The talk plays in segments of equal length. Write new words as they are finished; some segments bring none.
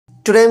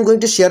Today I'm going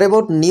to share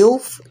about new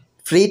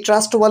free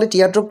trust wallet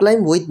airdrop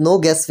claim with no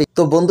gas fee।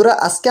 তো বন্ধুরা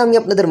আজকে আমি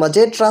আপনাদের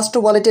মাঝে ট্রাস্ট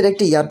ওয়ালেটের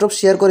একটি airdrop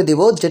শেয়ার করে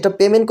দিব যেটা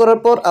পেমেন্ট করার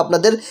পর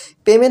আপনাদের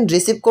পেমেন্ট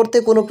রিসিভ করতে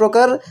কোনো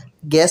প্রকার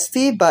গ্যাস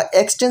ফি বা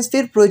এক্সচেঞ্জ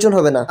ফির প্রয়োজন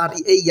হবে না। আর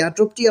এই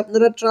airdropটি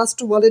আপনারা ট্রাস্ট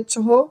ওয়ালেট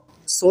সহ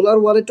সোলার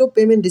ওয়ালেটও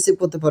পেমেন্ট রিসিভ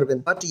করতে পারবেন।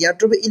 বাট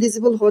এয়ারড্রপে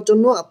এলিজিবল হওয়ার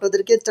জন্য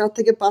আপনাদেরকে 4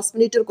 থেকে 5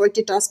 মিনিটের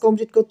কয়েকটি টাস্ক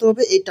কমপ্লিট করতে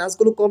হবে। এই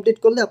টাস্কগুলো কমপ্লিট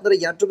করলে আপনারা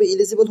এয়ারড্রপে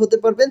এলিজিবল হতে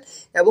পারবেন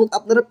এবং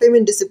আপনারা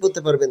পেমেন্ট রিসিভ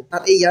করতে পারবেন।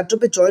 আর এই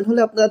এয়ারড্রপে জয়েন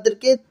হলে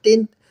আপনাদেরকে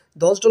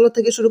 $10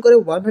 থেকে শুরু করে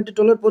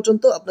 $100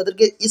 পর্যন্ত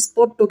আপনাদেরকে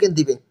স্পট টোকেন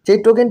দিবে। সেই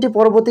টোকেনটি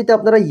পরবর্তীতে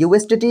আপনারা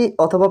ইউএসডিটি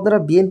অথবা আপনারা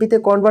বিএনপি তে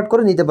কনভার্ট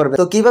করে নিতে পারবেন।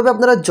 তো কিভাবে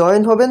আপনারা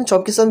জয়েন হবেন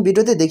সবকিছু আমি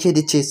ভিডিওতে দেখিয়ে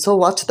দিচ্ছি। So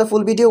watch the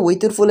full video with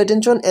your full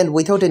attention and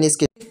without any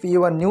skip. If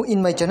you are new in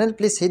my channel,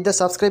 please hit the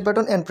subscribe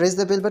button and press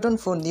the bell button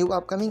for new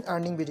upcoming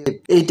earning video.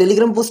 এই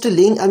Telegram পোস্টের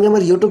link আমি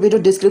আমার YouTube video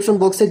description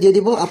বক্সে দিয়ে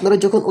দিব। আপনারা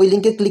যখন ওই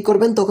লিংকে ক্লিক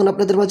করবেন তখন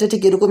আপনাদের মাঝে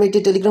ঠিক এরকম একটি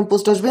টেলিগ্রাম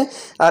পোস্ট আসবে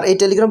আর এই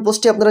টেলিগ্রাম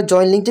পোস্টে আপনারা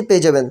জয়েন লিংকটি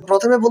পেয়ে যাবেন।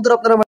 প্রথমে বন্ধুরা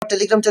আপনারা আমার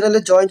টেলিগ্রাম চ্যানেলে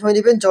জয়েন হয়ে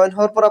নেবেন। জয়েন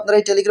হওয়ার পর আপনারা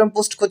এই টেলিগ্রাম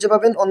পোস্ট খুঁজে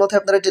পাবেন, অন্যথায়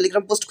আপনারা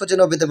টেলিগ্রাম পোস্ট খুঁজে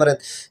নাও পেতে পারেন।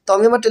 তো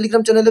আমি আমার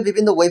টেলিগ্রাম চ্যানেলে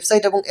বিভিন্ন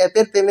ওয়েবসাইট এবং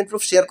অ্যাপের পেমেন্ট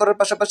প্রুফ শেয়ার করার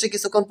পাশাপাশি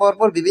কিছুক্ষণ পর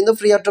পর বিভিন্ন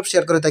ফ্রি এয়ারড্রপ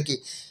শেয়ার করে থাকি।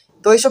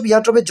 তো এইসব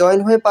এয়ারড্রপে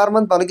জয়েন হয়ে পার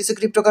মান্থ ভালো কিছু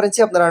ক্রিপ্টোকারেন্সি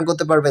আপনারা আর্ন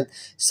করতে পারবেন।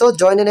 So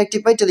join and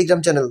active my Telegram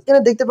channel.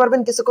 এখানে দেখতে পারবেন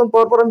কিছুক্ষণ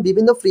পর পর আমি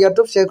বিভিন্ন ফ্রি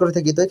এয়ারড্রপ শেয়ার করে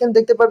থাকি। তো এখানে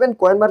দেখতে পারবেন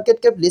কয়েন মার্কেট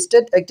ক্যাপ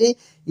লিস্টেড একটি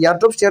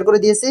এয়ারড্রপ শেয়ার করে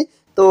দিয়েছি।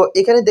 তো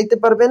এখানে দেখতে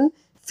পারবেন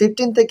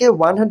 15 থেকে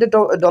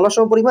 $100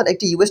 সম পরিমাণ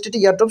একটি ইউএসডিটি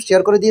এয়ারড্রপ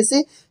শেয়ার করে দিয়েছি।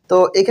 তো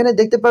এখানে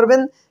দেখতে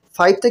পারবেন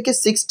 5 থেকে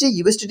 60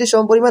 ইউএসডিটি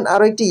সম পরিমাণ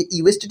আরও একটি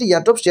ইউএসডিটি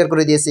এয়ারড্রপ শেয়ার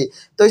করে দিয়েছি।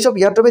 তো এইসব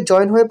এয়ারড্রপে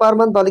জয়েন হয়ে পার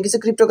মান্থ ভালো কিছু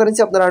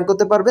ক্রিপ্টোকারেন্সি আপনারা আর্ন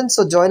করতে পারবেন।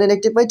 So join and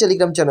active my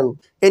Telegram channel.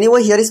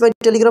 Anyway, here is my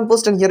telegram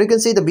post and here you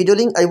can see the video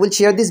link. I will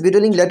share this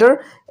video link later.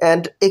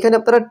 And এখানে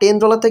আপনারা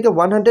 $10 থেকে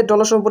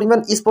 $100 সম পরিমাণ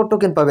spot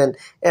token পাবেন।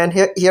 And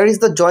here is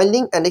the join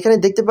link. And এখানে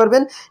দেখতে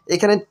পারবেন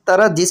এখানে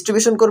তারা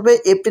ডিস্ট্রিবিউশন করবে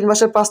এপ্রিল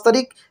মাসের 5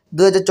 তারিখ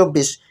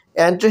 2024.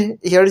 And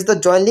here is the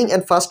join link,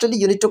 and firstly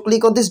you need to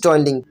click on this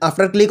join link.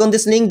 After click on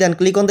this link, then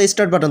click on the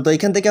start button. তো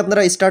এখান থেকে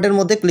আপনারা স্টার্টের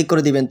মধ্যে ক্লিক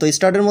করে দিবেন। তো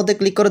স্টার্টের মধ্যে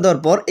ক্লিক করে দেওয়ার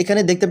পর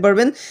এখানে দেখতে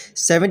পারবেন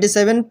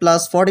 77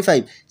 +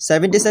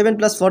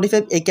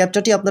 45 এই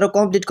ক্যাপচাটি আপনারা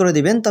কমপ্লিট করে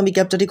দিবেন। তো আমি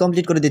ক্যাপচাটি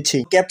কমপ্লিট করে দিচ্ছি।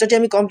 ক্যাপচাটি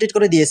আমি কমপ্লিট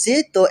করে দিয়েছি।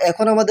 তো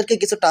এখন আমাদেরকে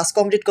কিছু টাস্ক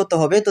কমপ্লিট করতে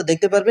হবে। তো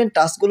দেখতে পারবেন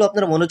টাস্কগুলো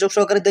আপনারা মনোযোগ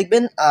সহকারে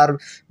দেখবেন আর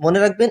মনে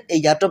রাখবেন এই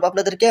এয়ারড্রপ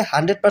আপনাদেরকে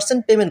 100%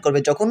 পেমেন্ট করবে।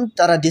 যখন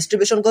তারা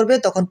ডিস্ট্রিবিউশন করবে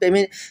তখন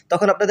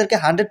আপনাদেরকে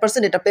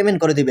 100% এটা পেমেন্ট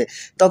করে দিবে।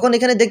 তখন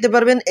এখানে দেখতে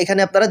পারবেন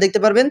এখানে আপনারা দেখতে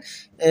পারবেন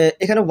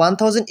এখানে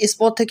 1000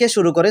 স্পট থেকে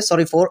শুরু করে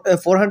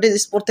 400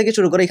 স্পট থেকে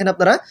শুরু করে এখানে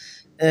আপনারা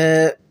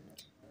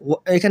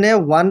এখানে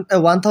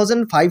 1500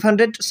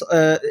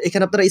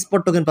 এখানে আপনারা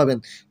স্পট টোকেন পাবেন।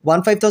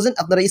 15000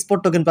 আপনারা স্পট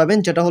টোকেন পাবেন,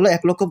 যেটা হলো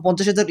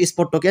 1,50,000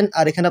 স্পট টোকেন।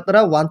 আর এখানে আপনারা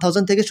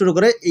 1000 থেকে শুরু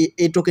করে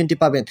এই টোকেনটি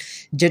পাবেন,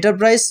 যেটার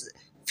প্রাইস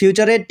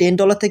ফিউচারে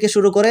 $10 থেকে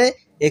শুরু করে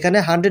এখানে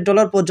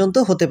 $100 পর্যন্ত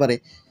হতে পারে।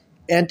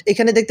 অ্যান্ড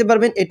এখানে দেখতে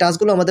পারবেন এই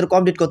টাস্কগুলো আমাদের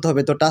কমপ্লিট করতে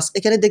হবে। তো টাস্ক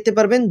এখানে দেখতে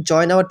পারবেন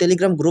join our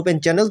Telegram group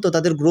and channel. তো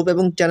তাদের গ্রুপ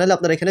এবং চ্যানেলে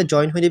আপনারা এখানে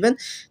জয়েন হয়ে নেবেন।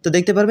 তো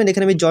দেখতে পারবেন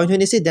এখানে আমি জয়েন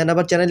হয়ে নিয়েছি। দেন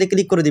আবার চ্যানেলে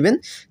ক্লিক করে দিবেন।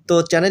 তো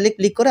চ্যানেলে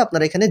ক্লিক করে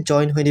আপনারা এখানে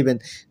জয়েন হয়ে নেবেন।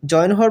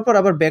 জয়েন হওয়ার পর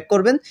আবার ব্যাক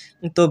করবেন।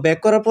 তো ব্যাক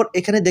করার পর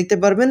এখানে দেখতে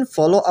পারবেন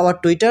follow our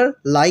Twitter,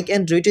 like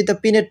and retweet the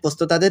pinned post.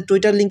 তো তাদের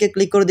টুইটার লিঙ্কে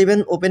ক্লিক করে দিবেন,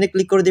 ওপেনে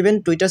ক্লিক করে দিবেন,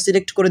 টুইটার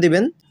সিলেক্ট করে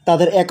দিবেন।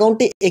 তাদের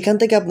অ্যাকাউন্টটি এখান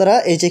থেকে আপনারা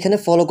এই যে এখানে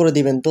ফলো করে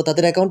দিবেন। তো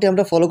তাদের অ্যাকাউন্টটি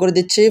আমরা ফলো করে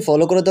দিচ্ছি।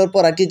 ফলো করে দেওয়ার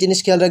পর আরেকটি জিনিস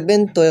খেয়াল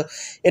রাখবেন। তো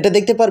এটা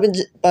দেখতে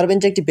পারবেন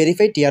যে একটি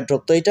ভেরিফাইড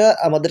এয়ারড্রপ। তো এটা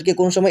আমাদেরকে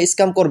কোনো সময়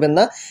স্ক্যাম করবেন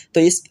না। তো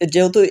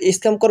যেহেতু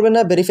স্ক্যাম করবেন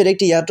না, ভেরিফাইড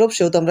একটি এয়ারড্রপ,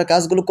 সেহেতু আমরা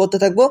কাজগুলো করতে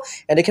থাকবো।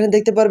 এন্ড এখানে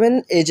দেখতে পারবেন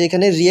এই যে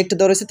এখানে রিয়েক্ট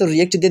দেওয়া রয়েছে, তো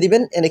রিয়েক্ট দিয়ে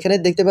দিবেন। এন্ড এখানে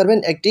দেখতে পারবেন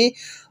একটি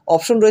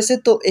অপশন রয়েছে,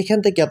 তো এখান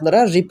থেকে আপনারা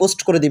রিপোস্ট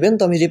করে দিবেন।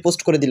 তো আমি রিপোস্ট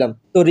করে দিলাম।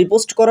 তো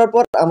রিপোস্ট করার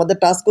পর আমাদের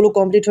টাস্কগুলো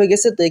কমপ্লিট হয়ে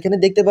গেছে। তো এখানে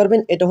দেখতে পারবেন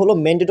এটা হলো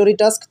ম্যান্ডেটরি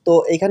টাস্ক। তো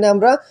এখানে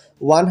আমরা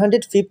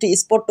 150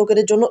 স্পট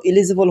টোকেনের জন্য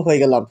এলিজিবল হয়ে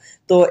গেলাম।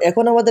 তো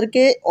এখন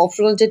আমাদেরকে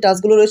অপশনাল যে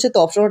টাস্কগুলো রয়েছে, তো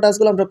অপশনাল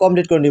টাস্কগুলো আমরা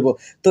কমপ্লিট করে নিব।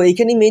 তো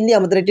এখানে মেইনলি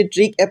আমাদের একটি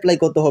ট্রিক অ্যাপ্লাই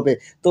করতে হবে।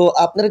 তো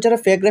আপনারা যারা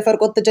ফেক রেফার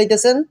করতে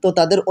চাইতেছেন, তো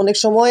তাদের অনেক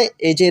সময়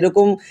এই যে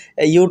এরকম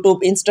ইউটিউব,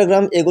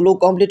 ইনস্টাগ্রাম এগুলো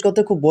কমপ্লিট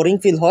করতে খুব বোরিং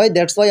ফিল হয়।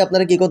 দ্যাটস ওয়াই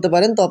আপনারা কি করতে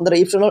পারেন, তো আপনারা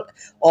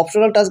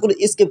অপশনাল টাস্কগুলো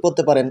স্কিপ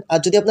করতে পারেন। আর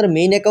যদি আপনার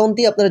মেইন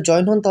অ্যাকাউন্টে আপনারা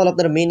জয়েন হন, তাহলে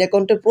আপনার মেইন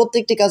অ্যাকাউন্টের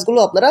প্রত্যেকটি কাজগুলো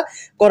আপনারা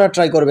করার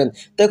ট্রাই করবেন।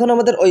 তো এখন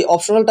আমাদের ওই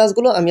অপশনাল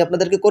টাস্কগুলো আমি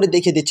আপনাদেরকে করে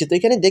দেখিয়ে দিচ্ছি। তো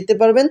এখানে দেখতে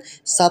পারবেন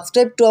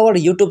subscribe to our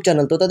YouTube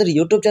channel. তো তাদের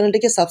ইউটিউব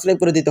চ্যানেলটিকে সাবস্ক্রাইব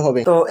করে দিতে হবে।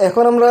 তো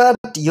এখন আমরা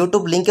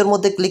ইউটিউব লিঙ্কের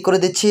মধ্যে ক্লিক করে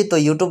দিচ্ছি। তো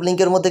ইউটিউব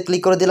লিঙ্কের মধ্যে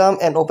ক্লিক করে দিলাম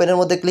অ্যান্ড ওপেনের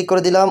মধ্যে ক্লিক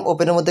করে দিলাম।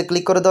 ওপেনের মধ্যে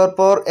ক্লিক করে দেওয়ার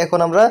পর এখন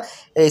আমরা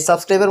এই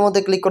সাবস্ক্রাইবের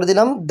মধ্যে ক্লিক করে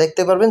দিলাম।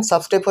 দেখতে পারবেন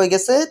সাবস্ক্রাইব হয়ে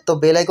গেছে। তো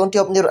বেল আইকনটি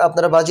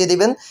আপনারা বাজিয়ে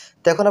দিবেন।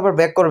 তো এখন আবার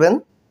ব্যাক করবেন।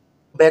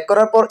 ব্যাক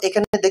করার পর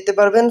এখানে দেখতে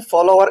পারবেন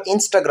ফলো আওয়ার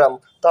ইনস্টাগ্রাম।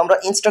 তো আমরা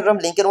ইনস্টাগ্রাম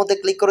লিঙ্কের মধ্যে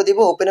ক্লিক করে দিব,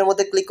 ওপেনের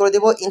মধ্যে ক্লিক করে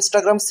দিব,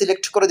 ইনস্টাগ্রাম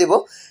সিলেক্ট করে দিব।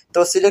 তো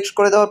সিলেক্ট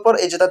করে দেওয়ার পর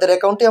এই যে তাদের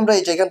অ্যাকাউন্টটি আমরা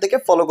এই যে এখান থেকে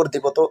ফলো করে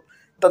দিব। তো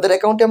তাদের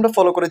অ্যাকাউন্টে আমরা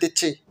ফলো করে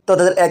দিচ্ছি। তো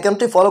তাদের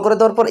অ্যাকাউন্টটি ফলো করে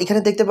দেওয়ার পর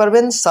এখানে দেখতে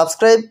পারবেন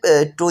subscribe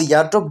to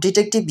airdrop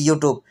detective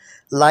YouTube,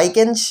 like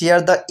and share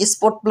the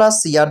spot plus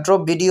airdrop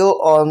video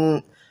on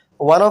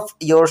one of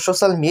your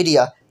social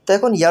media. তো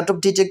এখন ইয়ারড্রপ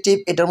ডিটেকটিভ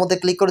এটার মধ্যে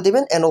ক্লিক করে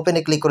দিবেন অ্যান্ড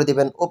ওপেনে ক্লিক করে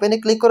দিবেন। ওপেনে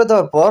ক্লিক করে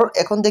দেওয়ার পর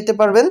এখন দেখতে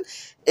পারবেন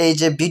এই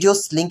যে ভিডিওস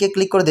লিঙ্কে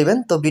ক্লিক করে দিবেন।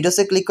 তো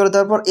ভিডিওসে ক্লিক করে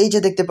দেওয়ার পর এই যে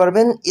দেখতে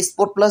পারবেন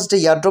স্পট প্লাস যে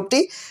ইয়ারড্রপটি,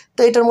 তো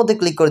এটার মধ্যে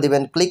ক্লিক করে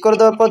দিবেন। ক্লিক করে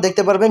দেওয়ার পর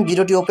দেখতে পারবেন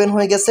ভিডিওটি ওপেন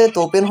হয়ে গেছে। তো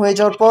ওপেন হয়ে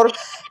যাওয়ার পর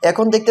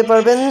এখন দেখতে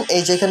পারবেন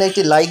এই যে এখানে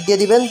একটি লাইক দিয়ে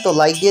দিবেন। তো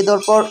লাইক দিয়ে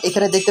দেওয়ার পর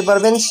এখানে দেখতে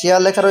পারবেন শেয়ার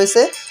লেখা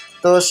রয়েছে,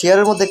 তো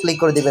শেয়ারের মধ্যে ক্লিক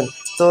করে দিবেন।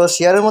 তো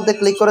শেয়ারের মধ্যে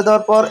ক্লিক করে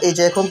দেওয়ার পর এই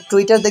যে এখন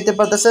টুইটার দেখতে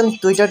পাচ্ছেন,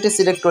 টুইটারটি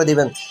সিলেক্ট করে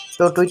দিবেন।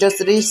 তো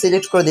টুইটারটি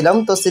সিলেক্ট করে দিলাম।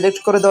 তো সিলেক্ট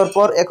করে দেওয়ার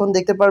পর এখন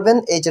দেখতে পারবেন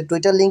এই যে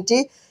টুইটার লিঙ্কটি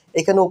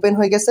এখানে ওপেন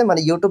হয়ে গেছে, মানে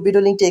ইউটিউব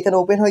ভিডিও লিঙ্কটি এখানে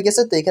ওপেন হয়ে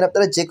গেছে। তো এখানে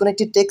আপনারা যে কোনো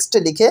একটি টেক্সট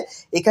লিখে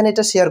এখানে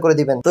এটা শেয়ার করে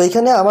দিবেন। তো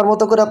এখানে আমার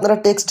মতো করে আপনারা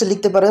টেক্সট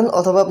লিখতে পারেন,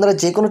 অথবা আপনারা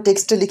যে কোনো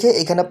টেক্সট লিখে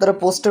এখানে আপনারা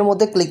পোস্টের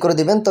মধ্যে ক্লিক করে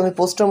দিবেন। তো আমি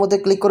পোস্টের মধ্যে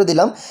ক্লিক করে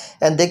দিলাম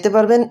অ্যান্ড দেখতে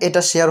পারবেন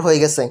এটা শেয়ার হয়ে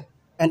গেছে।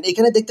 অ্যান্ড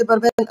এখানে দেখতে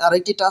পারবেন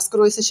আরেকটি টাস্ক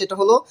রয়েছে, সেটা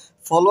হলো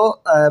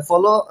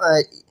ফলো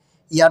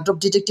ইয়ারড্রপ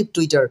ডিটেকটিভ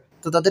টুইটার।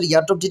 তো তাদের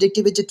ইয়ারড্রপ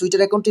ডিটেকটিভের যে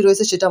টুইটার অ্যাকাউন্টটি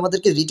রয়েছে সেটা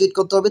আমাদেরকে রিটুইট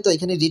করতে হবে। তো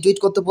এখানে রিটুইট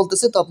করতে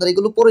বলতেছে, তো আপনারা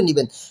এগুলো পড়ে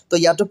নেবেন। তো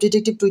ইয়ারড্রপ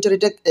ডিটেকটিভ টুইটার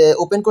এটা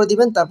ওপেন করে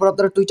দিবেন, তারপর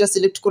আপনারা টুইটার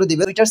সিলেক্ট করে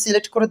দিবেন। টুইটার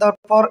সিলেক্ট করে দেওয়ার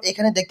পর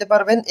এখানে দেখতে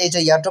পারবেন এই যে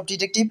ইয়ারড্রপ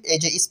ডিটেকটিভ, এই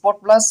যে স্পট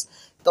প্লাস,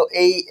 তো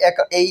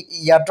এই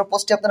ইয়ারড্রপ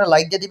পোস্টে আপনারা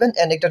লাইক দিয়ে দিবেন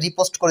অ্যান্ড একটা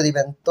রিপোস্ট করে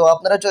দিবেন। তো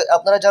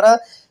আপনারা যারা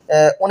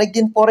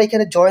অনেকদিন পরে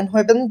এখানে জয়েন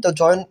হবেন, তো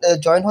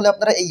জয়েন হলে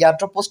আপনারা এই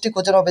ইয়ারড্রপ পোস্টটি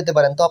খুঁজে নাও পেতে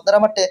পারেন। তো আপনারা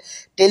আমার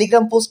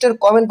টেলিগ্রাম পোস্টের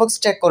কমেন্ট বক্স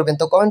চেক করবেন।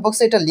 তো কমেন্ট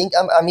বক্সে এটা লিঙ্ক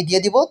আমি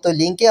দিয়ে দিব। তো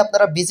লিঙ্কে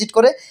আপনারা ভিজিট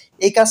করে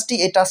এই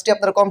টাস্কটি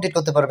আপনারা কমপ্লিট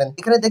করতে পারবেন।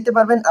 এখানে দেখতে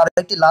পারবেন আর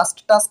একটি লাস্ট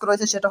টাস্ক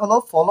রয়েছে, সেটা হলো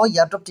ফলো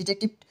ইয়ারড্রপ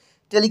ডিটেকটিভ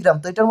টেলিগ্রাম।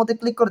 তো এটার মধ্যে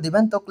ক্লিক করে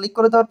দিবেন। তো ক্লিক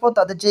করে দেওয়ার পর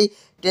তাদের যেই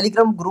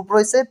টেলিগ্রাম গ্রুপ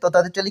রয়েছে, তো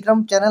তাদের টেলিগ্রাম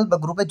চ্যানেল বা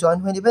গ্রুপে জয়েন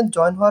হয়ে নেবেন।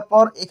 জয়েন হওয়ার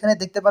পর এখানে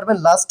দেখতে পারবেন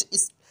লাস্ট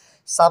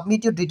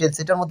সাবমিট ইউর ডিটেলস,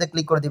 এটার মধ্যে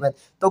ক্লিক করে দিবেন।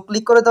 তো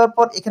ক্লিক করে দেওয়ার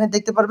পর এখানে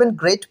দেখতে পারবেন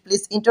great,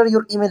 please enter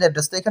your email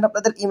address. তো এখানে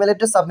আপনাদের ইমেল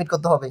অ্যাড্রেস সাবমিট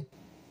করতে হবে।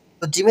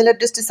 তো জিমেল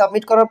অ্যাড্রেসটি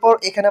সাবমিট করার পর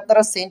এখানে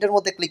আপনারা সেন্ডের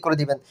মধ্যে ক্লিক করে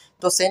দিবেন।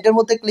 তো সেন্ডের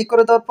মধ্যে ক্লিক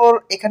করে দেওয়ার পর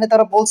এখানে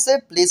তারা বলছে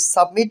প্লিজ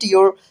সাবমিট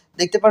ইউর,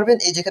 দেখতে পারবেন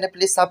এই যেখানে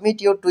please submit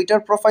your Twitter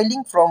profiling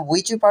from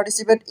which you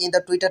participate in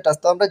the Twitter task.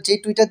 তো আমরা যে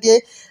টুইটার দিয়ে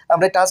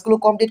আমরা টাস্কগুলো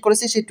কমপ্লিট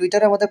করেছি সেই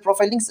টুইটারে আমাদের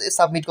প্রোফাইলিং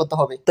সাবমিট করতে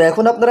হবে। তো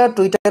এখন আপনারা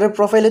টুইটারের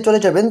প্রোফাইলে চলে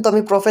যাবেন। তো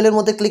আমি প্রোফাইলের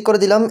মধ্যে ক্লিক করে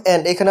দিলাম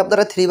অ্যান্ড এখানে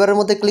আপনারা থ্রি বারের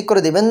মধ্যে ক্লিক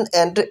করে দিবেন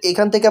অ্যান্ড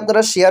এখান থেকে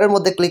আপনারা শেয়ারের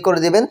মধ্যে ক্লিক করে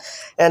দিবেন।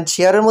 অ্যান্ড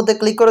শেয়ারের মধ্যে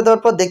ক্লিক করে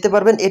দেওয়ার পর দেখতে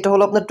পারবেন এটা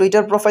হলো আপনার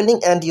Twitter profiling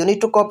and you need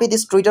to copy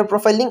this Twitter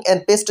profiling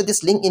and paste this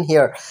link in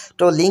here.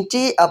 তো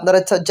লিঙ্কটি আপনারা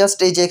জাস্ট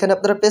এই যে এখানে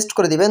আপনারা পেস্ট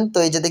করে দিবেন। তো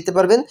এই যে দেখতে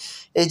পারবেন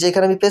এই যে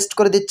এখানে আমি পেস্ট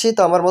করে দিচ্ছি।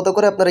 তো আমার মতো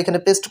করে আপনারা এখানে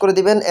পেস্ট করে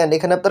দিবেন অ্যান্ড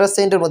এখানে আপনারা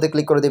সেন্ডের মধ্যে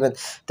ক্লিক করে দিবেন।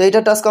 তো এইটা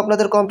টাস্ক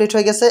আপনাদের কমপ্লিট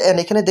হয়ে গেছে অ্যান্ড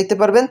এখানে দেখতে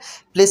পারবেন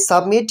please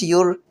submit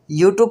your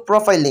YouTube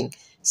profiling,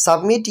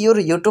 submit your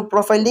YouTube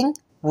profiling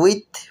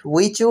with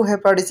which you have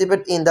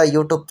participate in the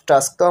YouTube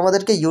task. তো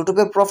আমাদেরকে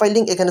ইউটিউবের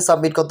প্রোফাইলিং এখানে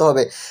সাবমিট করতে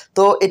হবে।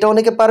 তো এটা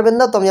অনেকে পারবেন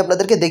না, তো আমি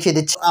আপনাদেরকে দেখিয়ে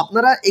দিচ্ছি।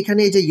 আপনারা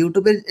এখানে এই যে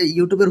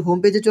ইউটিউবের হোম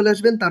পেজে চলে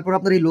আসবেন, তারপর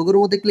আপনার এই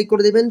লোগোর মধ্যে ক্লিক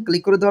করে দেবেন।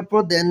 ক্লিক করে দেওয়ার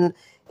পর দেন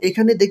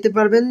এখানে দেখতে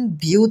পারবেন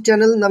ভিউ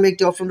চ্যানেল নামে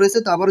একটি অপশন রয়েছে।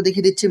 তো আবারও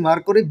দেখিয়ে দিচ্ছি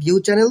মার্ক করে ভিউ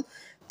চ্যানেল।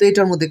 তো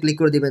এটার মধ্যে ক্লিক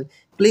করে দিবেন।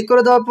 ক্লিক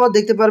করে দেওয়ার পর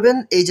দেখতে পারবেন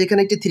এই যেখানে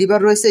একটি থ্রি বার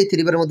রয়েছে, এই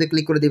থ্রি বারের মধ্যে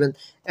ক্লিক করে দিবেন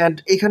অ্যান্ড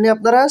এখানে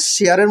আপনারা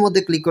শেয়ারের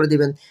মধ্যে ক্লিক করে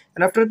দিবেন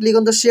and after click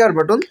on the share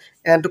button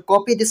and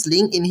copy this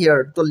link in here.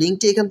 তো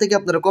লিঙ্কটি এখান থেকে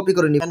আপনারা কপি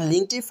করে নেবেন,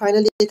 লিঙ্কটি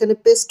ফাইনালি এখানে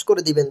পেস্ট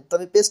করে দিবেন। তো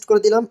আমি পেস্ট করে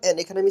দিলাম অ্যান্ড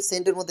এখানে আমি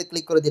সেন্ডের মধ্যে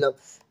ক্লিক করে দিলাম।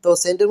 তো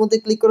সেন্ডের মধ্যে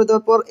ক্লিক করে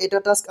দেওয়ার পর এটা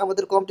টাস্ক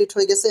আমাদের কমপ্লিট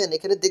হয়ে গেছে অ্যান্ড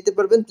এখানে দেখতে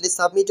পারবেন please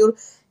submit your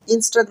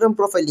Instagram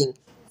profiling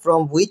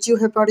from which you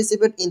have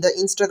participate in the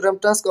Instagram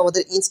task.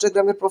 আমাদের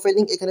ইনস্টাগ্রামের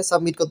প্রোফাইলিং এখানে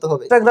সাবমিট করতে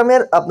হবে।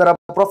 ইনস্টাগ্রামের আপনারা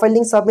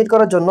প্রোফাইলিং সাবমিট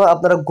করার জন্য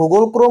আপনারা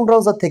গুগল ক্রোম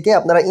ব্রাউজার থেকে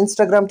আপনারা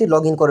ইনস্টাগ্রামটি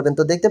লগ ইন করবেন।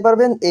 তো দেখতে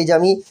পারবেন এই যে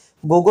আমি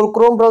গুগল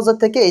ক্রোম ব্রাউজার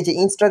থেকে এই যে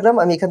ইনস্টাগ্রাম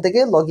আমি এখান থেকে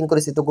লগ ইন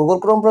করেছি। তো গুগল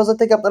ক্রোম ব্রাউজার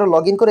থেকে আপনারা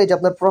লগ ইন করে এই যে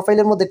আপনার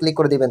প্রোফাইলের মধ্যে ক্লিক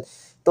করে দিবেন।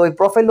 তো এই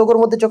প্রোফাইল লোগোর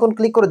মধ্যে যখন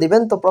ক্লিক করে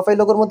দিবেন, তো প্রোফাইল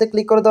লোগোর মধ্যে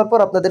ক্লিক করে দেওয়ার পর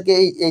আপনাদেরকে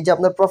এই যে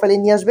আপনার প্রোফাইলে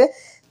নিয়ে আসবে।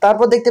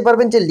 তারপর দেখতে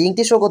পারবেন যে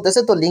লিঙ্কটি শো করতেছে,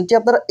 তো লিঙ্কটি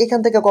আপনারা এখান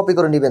থেকে কপি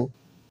করে নেবেন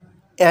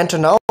and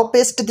now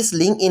paste this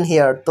link in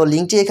here. তো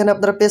লিঙ্কটি এখানে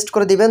আপনারা পেস্ট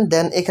করে দিবেন,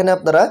 দেন এখানে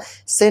আপনারা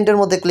সেন্ডের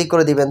মধ্যে ক্লিক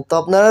করে দিবেন। তো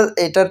আপনার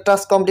এটার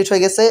টাস্ক কমপ্লিট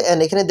হয়ে গেছে অ্যান্ড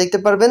এখানে দেখতে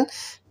পারবেন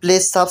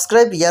please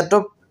subscribe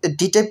airdrop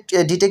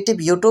detective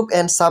YouTube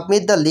and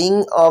submit the link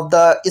of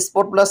the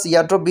spot plus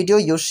airdrop video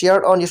you share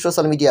on your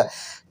social media.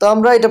 তো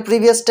আমরা এটা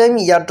প্রিভিয়াস টাইম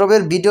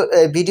ইয়ারড্রপের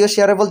ভিডিও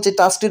শেয়ারেবল যে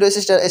টাস্কটি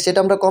রয়েছে সেটা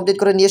আমরা কমপ্লিট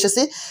করে নিয়ে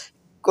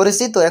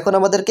করেছি। তো এখন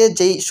আমাদেরকে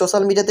যেই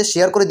সোশ্যাল মিডিয়াতে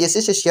শেয়ার করে দিয়েছি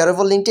সেই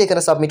শেয়ারেবল লিঙ্কটি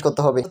এখানে সাবমিট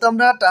করতে হবে। তো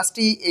আমরা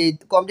টাস্কটি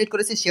কমপ্লিট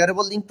করেছি,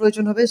 শেয়ারেবল লিঙ্ক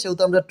প্রয়োজন হবে,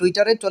 সেহেতু আমরা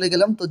টুইটারে চলে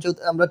গেলাম। তো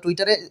আমরা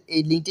টুইটারে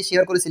এই লিঙ্কটি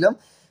শেয়ার করেছিলাম,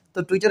 তো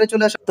টুইটারে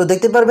চলে আসা। তো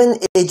দেখতে পারবেন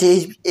এই যে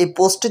এই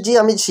পোস্টে যে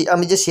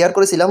আমি যে শেয়ার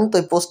করেছিলাম, তো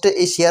এই পোস্টে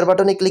এই শেয়ার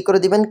বাটনে ক্লিক করে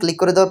দিবেন। ক্লিক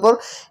করে দেওয়ার পর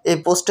এই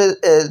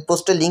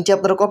পোস্টের লিঙ্কটি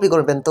আপনারা কপি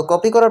করবেন। তো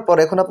কপি করার পর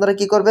এখন আপনারা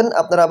কি করবেন,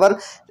 আপনারা আবার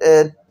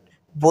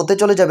বোতে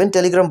চলে যাবেন,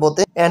 Telegram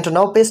বোতে and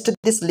now paste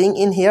this link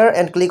in here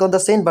and click on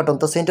the send button.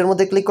 তো সেন্ডের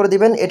মধ্যে ক্লিক করে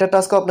দিবেন। এটা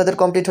টাস্কও আপনাদের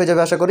কমপ্লিট হয়ে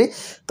যাবে আশা করি।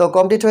 তো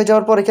কমপ্লিট হয়ে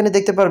যাওয়ার পর এখানে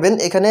দেখতে পারবেন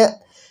এখানে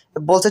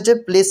বলছে যে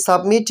please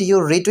submit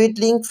your retweet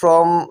link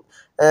from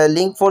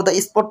link for the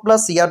spot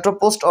plus airdrop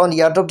post on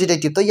airdrop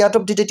detective. তো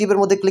ইয়ারড্রপ ডিটেকটিভের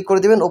মধ্যে ক্লিক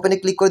করে দেবেন, ওপেনে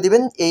ক্লিক করে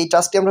দিবেন। এই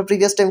টাস্কটি আমরা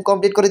প্রিভিয়াস টাইম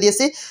কমপ্লিট করে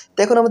দিয়েছি। তো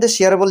এখন আমাদের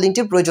শেয়ারেবল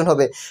লিঙ্কটির প্রয়োজন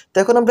হবে। তো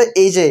এখন আমরা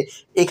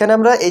এখানে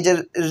আমরা এই যে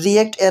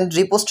রিঅ্যাক্ট অ্যান্ড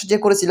রিপোস্ট যে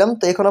করেছিলাম,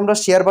 তো এখন আমরা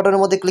শেয়ার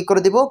বাটনের মধ্যে ক্লিক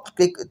করে দিব।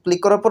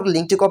 ক্লিক করার পর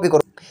লিঙ্কটি কপি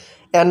করব।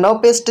 And now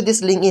paste this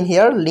link in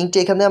here. লিঙ্কটি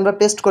এখানে আমরা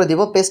পেস্ট করে দিব।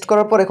 পেস্ট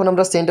করার পর এখন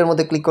আমরা সেন্ডের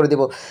মধ্যে ক্লিক করে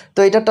দিব। তো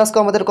এটার টাস্ক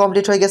আমাদের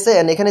কমপ্লিট হয়ে গেছে।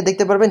 অ্যান্ড এখানে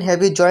দেখতে পারবেন have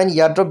you join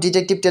airdrop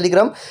detective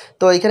Telegram.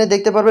 তো এখানে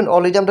দেখতে পারবেন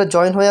অলরেডি আমরা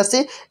জয়েন হয়ে আছি।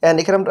 অ্যান্ড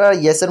এখানে আমরা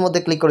ইয়েসের মধ্যে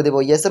ক্লিক করে দেবো।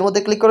 ইয়েসের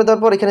মধ্যে ক্লিক করে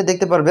দেওয়ার পর এখানে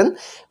দেখতে পারবেন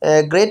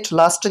great,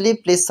 lastly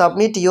please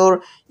submit your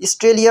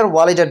Australia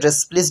wallet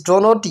address. Please do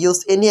not use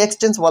any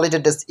exchange wallet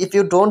address. If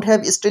you don't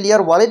have Australia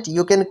wallet,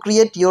 you can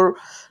create your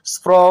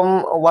from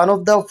one of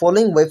the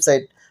following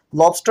website,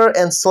 Lobster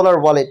and Solar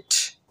Wallet.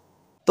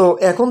 তো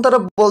এখন তারা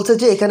বলছে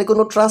যে এখানে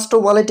কোনো trust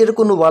ওয়ালেটের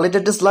কোনো wallet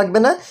address লাগবে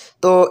না।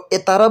 তো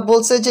তারা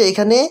বলছে যে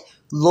এখানে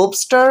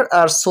লোবস্টার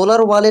আর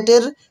সোলার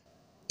ওয়ালেটের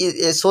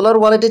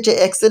যে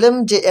এক্সএলএম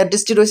যে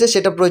অ্যাড্রেসটি রয়েছে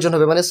সেটা প্রয়োজন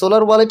হবে, মানে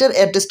সোলার ওয়ালেটের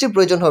অ্যাড্রেসটি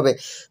প্রয়োজন হবে।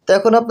 তো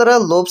এখন আপনারা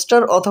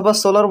লোবস্টার অথবা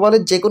সোলার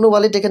ওয়ালেট যে কোনো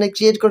ওয়ালেট এখানে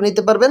ক্রিয়েট করে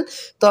নিতে পারবেন।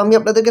 তো আমি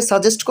আপনাদেরকে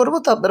সাজেস্ট করবো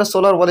তো আপনারা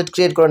সোলার ওয়ালেট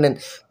ক্রিয়েট করে নেন।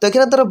 তো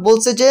এখানে তারা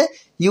বলছে যে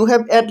ইউ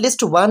হ্যাভ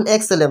অ্যাটলিস্ট 1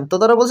 XLM। তো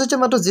তারা বলছে যে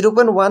মাত্র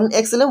 0.1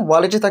 XLM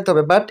ওয়ালেটে থাকতে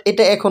হবে, বাট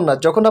এটা এখন না,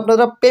 যখন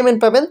আপনারা পেমেন্ট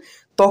পাবেন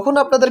তখন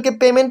আপনাদেরকে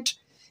পেমেন্ট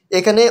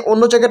এখানে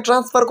অন্য জায়গায়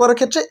ট্রান্সফার করার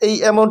ক্ষেত্রে এই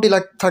অ্যামাউন্টটি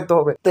থাকতে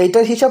হবে। তো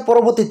এইটার হিসাব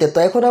পরবর্তীতে। তো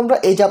এখন আমরা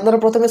এই যে আপনারা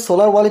প্রথমে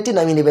সোলার ওয়ালেটটি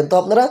নামিয়ে নেবেন। তো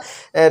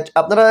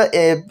আপনারা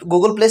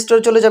গুগল প্লে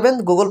স্টোরে চলে যাবেন।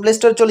 গুগল প্লে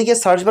স্টোরে চলে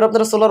গিয়ে সার্চ বার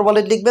আপনারা সোলার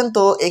ওয়ালেট লিখবেন।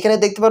 তো এখানে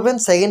দেখতে পারবেন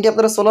সেকেন্ডে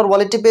আপনারা সোলার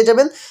ওয়ালেটটি পেয়ে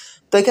যাবেন।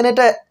 তো এখানে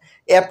এটা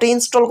অ্যাপটি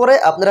ইনস্টল করে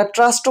আপনারা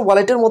ট্রাস্ট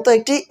ওয়ালেটের মতো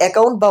একটি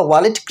অ্যাকাউন্ট বা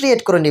ওয়ালেট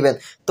ক্রিয়েট করে নেবেন।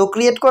 তো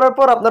ক্রিয়েট করার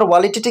পর আপনার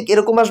ওয়ালেটটি ঠিক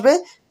এরকম আসবে।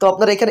 তো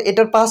আপনারা এখানে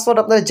এটার পাসওয়ার্ড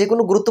আপনারা যে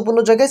কোনো গুরুত্বপূর্ণ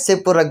জায়গায় সেভ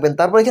করে রাখবেন।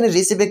 তারপর এখানে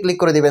রিসিভে ক্লিক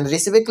করে দেবেন।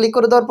 রিসিভে ক্লিক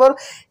করে দেওয়ার পর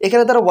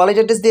এখানে তারা ওয়ালেট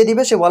অ্যাড্রেস দিয়ে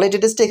দিবে। সেই ওয়ালেট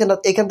অ্যাড্রেসটি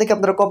এখান থেকে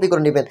আপনারা কপি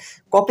করে নেবেন।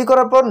 কপি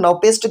করার পর নাও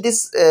paste this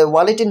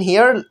wallet in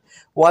here.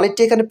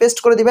 ওয়ালেটটি এখানে পেস্ট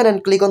করে দিবেন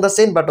and click on the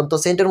send button. তো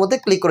সেন্ডের মধ্যে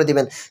ক্লিক করে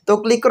দিবেন। তো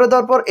ক্লিক করে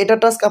দেওয়ার পর এটা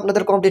টাস্ক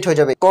আপনাদের কমপ্লিট হয়ে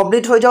যাবে।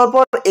 কমপ্লিট হয়ে যাওয়ার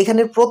পর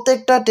এখানে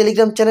প্রত্যেকটা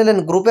টেলিগ্রাম চ্যানেল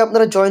অ্যান্ড গ্রুপে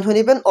আপনারা জয়েন হয়ে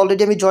নেবেন।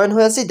 অলরেডি আমি জয়েন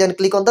হয়ে আছি। দেন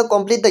click on the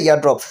complete the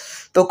airdrop.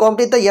 তো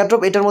কমপ্লিট দ্য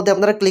ইয়ারড্রপ এটার মধ্যে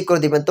আপনারা ক্লিক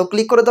করে দিবেন। তো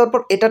ক্লিক করে দেওয়ার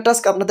পর এটা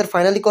টাস্ক আপনাদের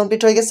ফাইনালি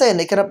কমপ্লিট হয়ে গেছে।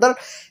 এখানে আপনার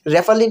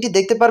রেফার লিঙ্কটি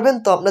দেখতে পারবেন।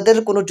 তো আপনাদের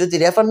কোনো যদি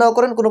রেফার নাও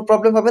করেন কোনো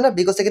প্রবলেম হবে না,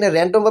 বিকজ এখানে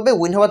র্যান্ডমভাবে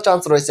উইন হওয়ার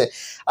চান্স রয়েছে।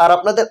 আর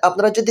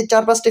আপনারা যদি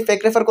 4-5টি ফেক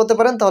রেফার করতে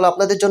পারেন তাহলে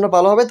আপনাদের জন্য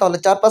ভালো হবে। তাহলে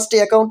 4-5টি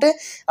অ্যাকাউন্টে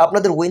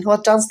আপনাদের উইন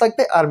হওয়ার চান্স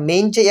থাকবে। আর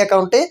মেইন যে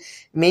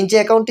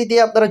অ্যাকাউন্টটি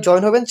দিয়ে আপনারা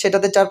জয়েন হবেন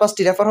সেটাতে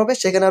 4-5টি রেফার হবে,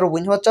 সেখানে আরো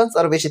উইন হওয়ার চান্স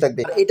আরো বেশি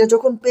থাকবে। এটা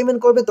যখন পেমেন্ট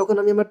করবে তখন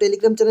আমি আমার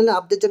টেলিগ্রাম চ্যানেলে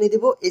আপডেট জানিয়ে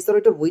দিব। এছাড়াও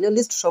এটার উইনার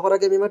লিস্ট সবার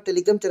আগে আমি আমার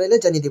টেলিগ্রাম চ্যানেলে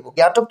জানিয়ে দিব।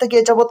 ইয়ারড্রপ থেকে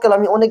এ যাবৎকাল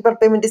আমি অনেকবার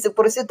পেমেন্ট রিসিভ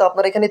করেছি। তো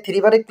আপনারা এখানে 3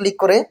 বারে ক্লিক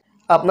করে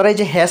আপনারা এই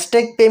যে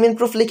হ্যাশট্যাগ পেমেন্ট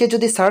প্রুফ লিখে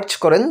যদি সার্চ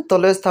করেন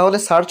তাহলে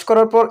সার্চ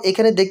করার পর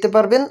এখানে দেখতে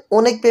পারবেন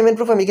অনেক পেমেন্ট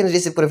প্রুফ আমি এখানে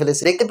রিসিভ করে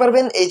ফেলেছি। দেখতে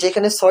পারবেন এই যে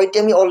এখানে 6টি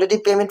আমি অলরেডি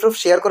পেমেন্ট প্রুফ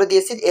শেয়ার করে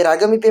দিয়েছি। এর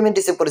আগে আমি পেমেন্ট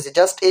রিসিভ করেছি।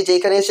 জাস্ট এই যে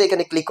এখানে এসে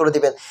এখানে ক্লিক করে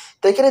দিবেন।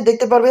 তো এখানে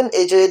দেখতে পারবেন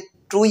এই যে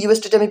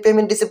 $2 আমি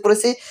পেমেন্ট রিসিভ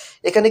করেছি।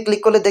 এখানে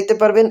ক্লিক করলে দেখতে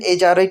পারবেন এই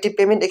যে আরো একটি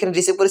পেমেন্ট এখানে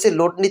রিসিভ করেছি,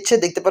 লোড নিচ্ছে।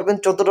 দেখতে পারবেন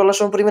 $14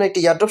 সম পরিমাণ একটি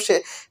ইয়ারড্রপ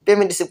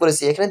পেমেন্ট রিসিভ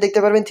করেছি। এখানে দেখতে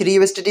পারবেন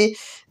 $3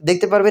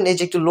 দেখতে পারবেন এই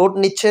যে একটু লোড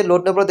নিচ্ছে।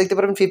 লোড নেওয়ার পর দেখতে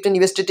পারবেন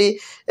 $15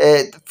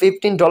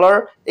 $15।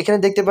 এখানে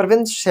দেখতে পারবেন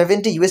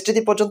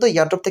 $70 পর্যন্ত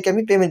ইয়ারড্রপ থেকে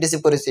আমি পেমেন্ট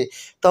রিসিভ করেছি।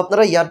 তো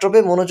আপনারা ইয়ারড্রপে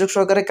মনোযোগ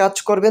সহকারে কাজ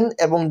করবেন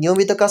এবং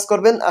নিয়মিত কাজ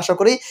করবেন। আশা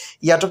করি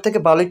ইয়ারড্রপ থেকে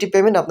ভালো একটি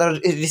পেমেন্ট আপনারা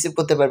রিসিভ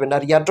করতে পারবেন।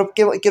 আর ইয়ারড্রপ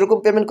কিরকম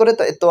পেমেন্ট করে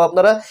তো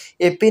আপনারা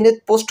এই পিনেট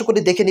পোস্ট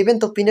করে দেখে নেবেন।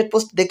 তো পিনেট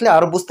পোস্ট দেখলে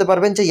আরো বুঝতে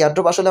পারবেন যে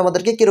ইয়ারড্রপ আসলে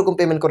আমাদেরকে কিরকম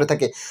পেমেন্ট করে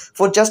থাকে।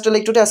 ফর জাস্ট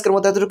লাইক টুডে আজকের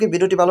মতো এতটুকু।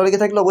 ভিডিওটি ভালো লেগে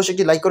থাকলে অবশ্যই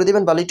একটি লাইক করে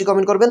দিবেন, ভালো একটি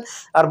কমেন্ট করবেন।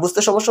 আর বুঝতে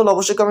সমস্যা হলে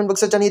অবশ্যই কমেন্ট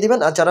বক্সে জানিয়ে দিবেন।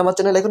 আর যারা আমার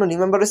চ্যানেল এখনো নিউ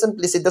মেম্বার রয়েছেন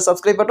please hit the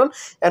subscribe button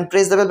and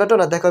press the bell button.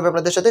 আর দেখা হবে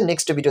আপনাদের সাথে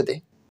নেক্সট ভিডিওতে।